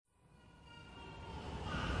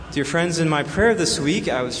Dear friends, in my prayer this week,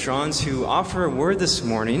 I was drawn to offer a word this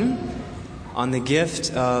morning on the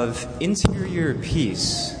gift of interior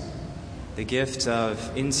peace. The gift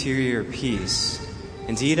of interior peace.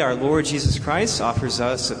 Indeed, our Lord Jesus Christ offers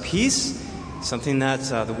us a peace, something that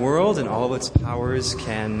the world and all of its powers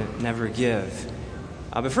can never give.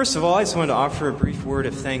 But first of all, I just wanted to offer a brief word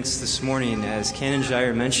of thanks this morning. As Canon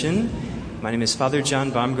Jair mentioned, my name is Father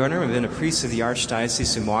John Baumgartner. I've been a priest of the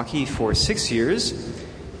Archdiocese of Milwaukee for 6 years.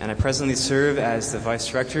 And I presently serve as the Vice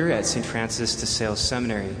Director at St. Francis de Sales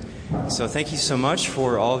Seminary. So thank you so much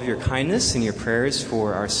for all of your kindness and your prayers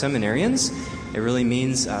for our seminarians. It really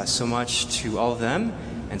means so much to all of them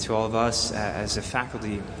and to all of us as a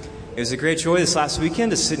faculty. It was a great joy this last weekend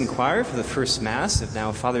to sit in choir for the first Mass of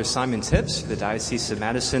now Father Simon Tips for the Diocese of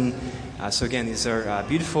Madison. So again, these are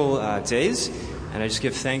beautiful days, and I just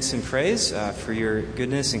give thanks and praise for your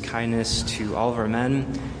goodness and kindness to all of our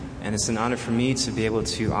men. And it's an honor for me to be able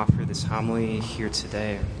to offer this homily here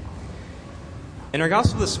today. In our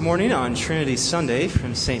gospel this morning on Trinity Sunday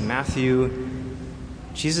from St. Matthew,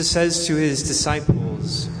 Jesus says to his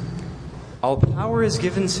disciples, "All power is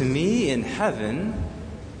given to me in heaven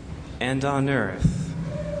and on earth."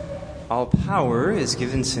 All power is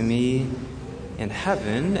given to me in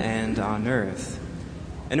heaven and on earth.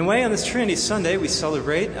 In a way, on this Trinity Sunday, we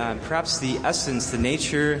celebrate perhaps the essence, the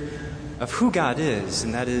nature of who God is,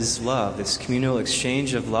 and that is love, this communal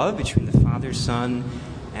exchange of love between the Father, Son,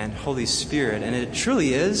 and Holy Spirit. And it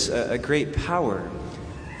truly is a great power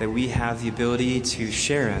that we have the ability to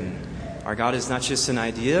share in. Our God is not just an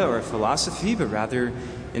idea or a philosophy, but rather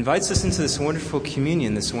invites us into this wonderful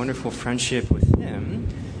communion, this wonderful friendship with Him,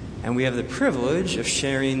 and we have the privilege of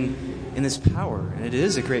sharing in this power. And it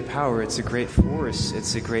is a great power, it's a great force,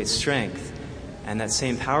 it's a great strength. And that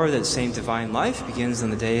same power, that same divine life begins on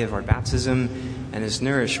the day of our baptism and is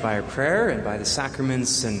nourished by our prayer and by the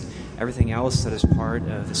sacraments and everything else that is part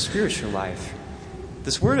of the spiritual life.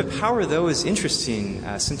 This word of power, though, is interesting.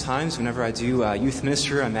 Sometimes whenever I do youth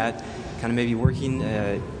minister, I'm at kind of maybe working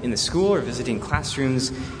in the school or visiting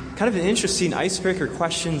classrooms. Kind of an interesting icebreaker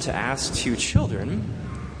question to ask to children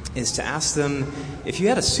is to ask them, if you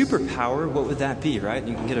had a superpower, what would that be, right?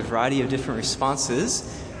 You can get a variety of different responses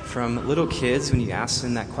from little kids when you ask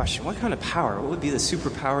them that question. What kind of power? What would be the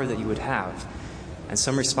superpower that you would have? And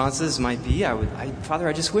some responses might be, Father,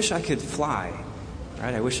 I just wish I could fly.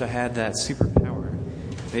 Right? I wish I had that superpower.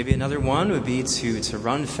 Maybe another one would be to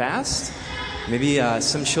run fast. Maybe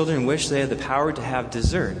some children wish they had the power to have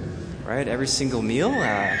dessert, right? Every single meal,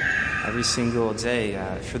 every single day.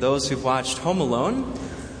 For those who've watched Home Alone,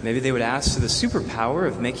 maybe they would ask for the superpower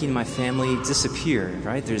of making my family disappear,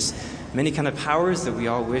 right? There's many kind of powers that we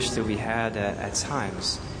all wish that we had at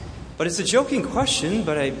times. But it's a joking question,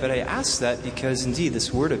 but I ask that because indeed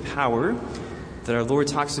this word of power that our Lord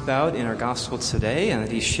talks about in our gospel today and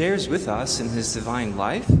that He shares with us in His divine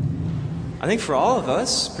life, I think for all of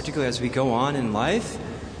us, particularly as we go on in life,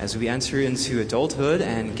 as we enter into adulthood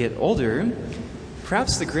and get older,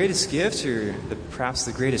 perhaps the greatest gift or perhaps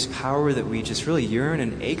the greatest power that we just really yearn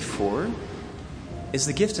and ache for is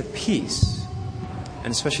the gift of peace.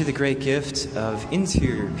 And especially the great gift of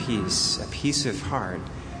interior peace, a peace of heart.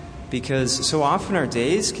 Because so often our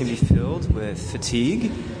days can be filled with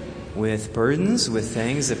fatigue, with burdens, with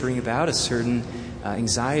things that bring about a certain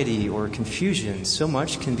anxiety or confusion. So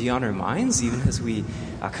much can be on our minds, even as we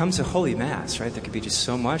come to Holy Mass, right? There could be just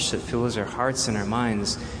so much that fills our hearts and our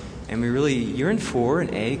minds. And we really yearn for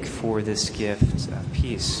and ache for this gift of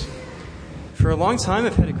peace. For a long time,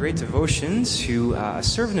 I've had a great devotion to a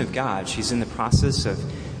servant of God. She's in the process of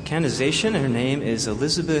canonization, and her name is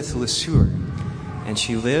Elizabeth LeSueur. And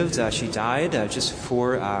she died just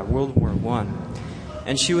before World War I.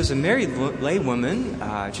 And she was a married laywoman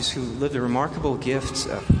who lived a remarkable gift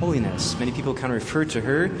of holiness. Many people kind of referred to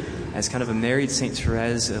her as kind of a married Saint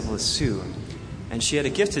Therese of Lisieux. And she had a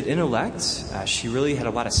gifted intellect. She really had a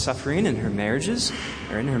lot of suffering in her marriage,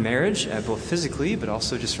 both physically, but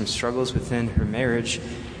also just from struggles within her marriage.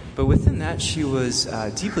 But within that, she was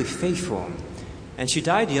deeply faithful. And she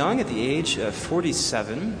died young at the age of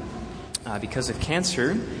 47 because of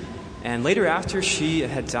cancer. And later after she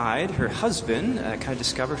had died, her husband kind of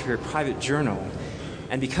discovered her private journal.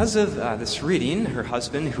 And because of this reading, her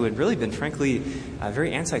husband, who had really been, frankly,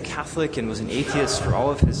 very anti-Catholic and was an atheist for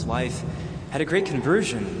all of his life, had a great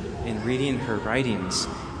conversion in reading her writings,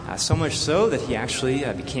 so much so that he actually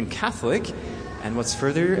became Catholic, and what's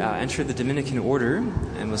further, entered the Dominican order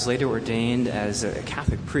and was later ordained as a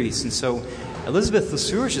Catholic priest. And so Elizabeth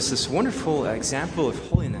LeSueur is just this wonderful example of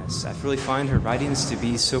holiness. I really find her writings to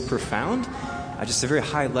be so profound, just a very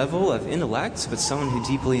high level of intellect, but someone who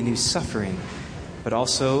deeply knew suffering. but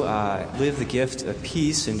also live the gift of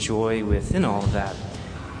peace and joy within all of that.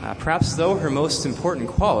 Perhaps, though, her most important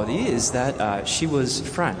quality is that she was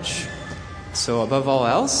French. So above all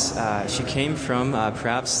else, she came from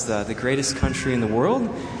perhaps the greatest country in the world,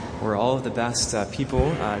 where all of the best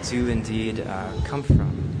people do indeed come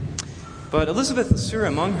from. But Elizabeth Lesueur,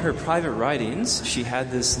 among her private writings, she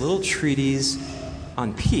had this little treatise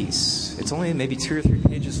on peace. It's only maybe 2 or 3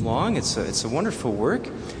 pages long. It's a wonderful work.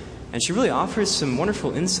 And she really offers some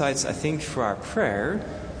wonderful insights, I think, for our prayer,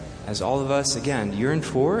 as all of us, again, yearn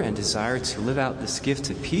for and desire to live out this gift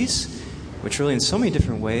of peace, which really in so many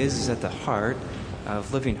different ways is at the heart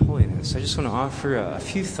of living holiness. I just want to offer a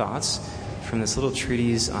few thoughts from this little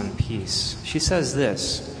treatise on peace. She says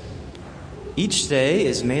this: each day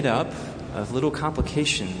is made up of little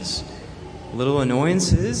complications, little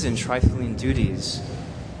annoyances and trifling duties.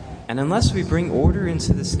 And unless we bring order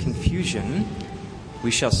into this confusion,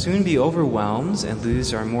 we shall soon be overwhelmed and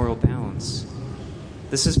lose our moral balance.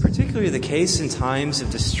 This is particularly the case in times of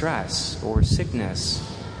distress or sickness.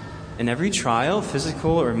 In every trial,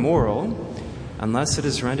 physical or moral, unless it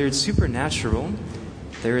is rendered supernatural,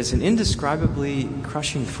 there is an indescribably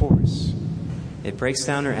crushing force. It breaks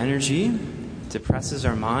down our energy, depresses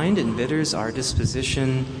our mind, embitters our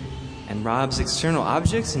disposition, and robs external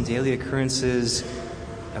objects and daily occurrences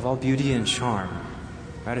of all beauty and charm.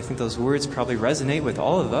 Right? I think those words probably resonate with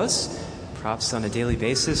all of us, perhaps on a daily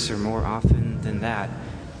basis or more often than that.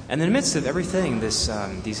 And in the midst of everything, these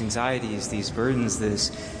anxieties, these burdens, this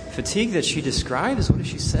fatigue that she describes, what does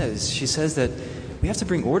she say? She says that we have to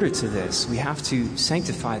bring order to this. We have to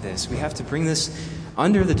sanctify this. We have to bring this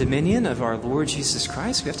under the dominion of our Lord Jesus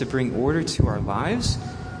Christ. We have to bring order to our lives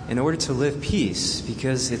in order to live peace,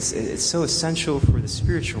 because it's so essential for the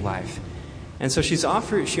spiritual life. And so she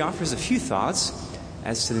offers a few thoughts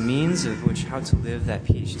as to the means of which how to live that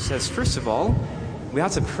peace. She says, first of all, we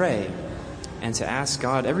ought to pray and to ask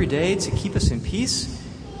God every day to keep us in peace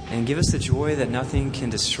and give us the joy that nothing can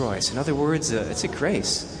destroy us. In other words, it's a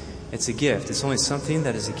grace. It's a gift. It's only something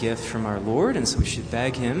that is a gift from our Lord, and so we should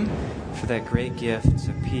beg Him for that great gift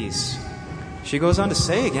of peace. She goes on to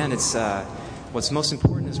say, again, it's what's most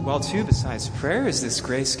important as well, too, besides prayer, is this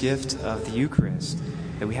grace gift of the Eucharist,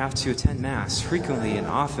 that we have to attend Mass frequently and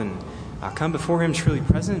often, come before Him truly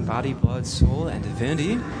present, body, blood, soul, and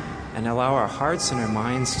divinity, and allow our hearts and our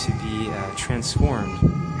minds to be transformed.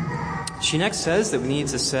 She next says that we need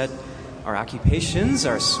to set our occupations,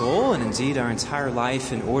 our soul, and indeed our entire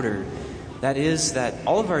life in order. That is, that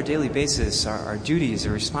all of our daily basis, our duties,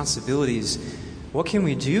 our responsibilities, what can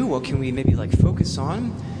we do? What can we maybe focus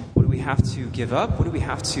on? What do we have to give up? What do we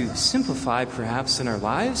have to simplify perhaps in our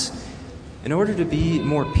lives in order to be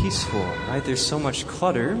more peaceful, right? There's so much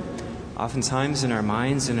clutter oftentimes in our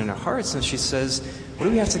minds and in our hearts. And she says, what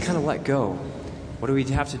do we have to kind of let go? What do we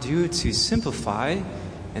have to do to simplify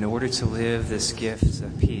in order to live this gift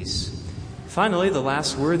of peace? Finally, the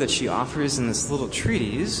last word that she offers in this little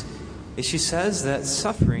treatise is she says that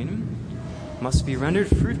suffering must be rendered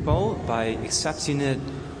fruitful by accepting it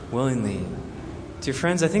willingly. Dear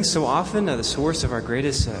friends, I think so often the source of our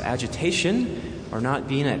greatest agitation or not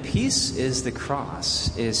being at peace is the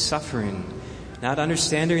cross, is suffering. Not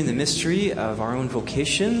understanding the mystery of our own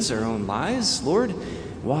vocations, our own lives. Lord,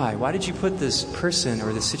 why? Why did you put this person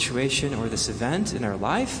or this situation or this event in our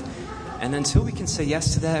life? And until we can say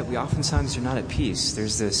yes to that, we oftentimes are not at peace.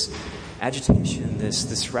 There's this agitation,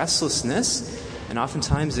 this restlessness, and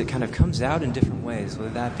oftentimes it kind of comes out in different ways,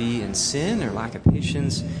 whether that be in sin or lack of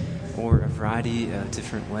patience or a variety of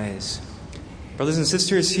different ways. Brothers and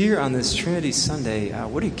sisters, here on this Trinity Sunday,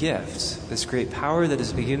 what a gift, this great power that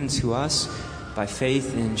has been given to us by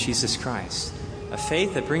faith in Jesus Christ. A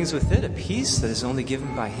faith that brings with it a peace that is only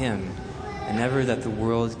given by Him and never that the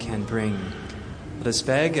world can bring. Let us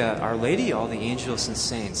beg Our Lady, all the angels and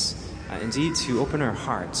saints, indeed to open our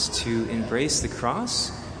hearts, to embrace the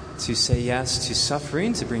cross, to say yes to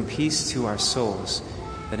suffering, to bring peace to our souls,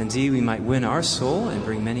 that indeed we might win our soul and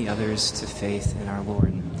bring many others to faith in our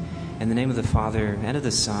Lord. In the name of the Father, and of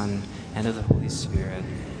the Son, and of the Holy Spirit.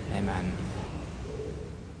 Amen.